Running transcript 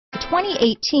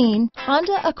2018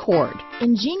 Honda Accord.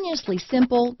 Ingeniously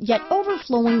simple, yet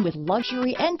overflowing with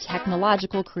luxury and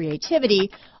technological creativity,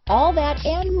 all that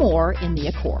and more in the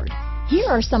Accord. Here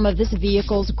are some of this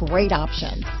vehicle's great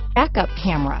options: backup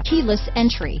camera, keyless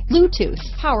entry, Bluetooth,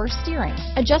 power steering,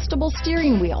 adjustable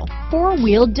steering wheel,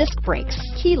 four-wheel disc brakes,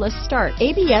 keyless start,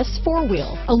 ABS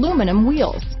four-wheel, aluminum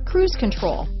wheels, cruise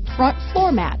control, front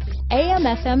floor mats,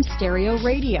 AM/FM stereo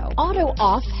radio,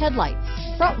 auto-off headlights,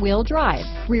 front-wheel drive,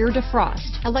 rear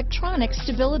defrost, electronic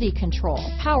stability control,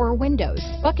 power windows,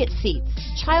 bucket seats,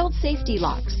 child safety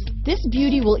locks. This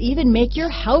beauty will even make your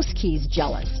house keys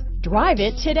jealous. Drive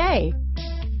it today.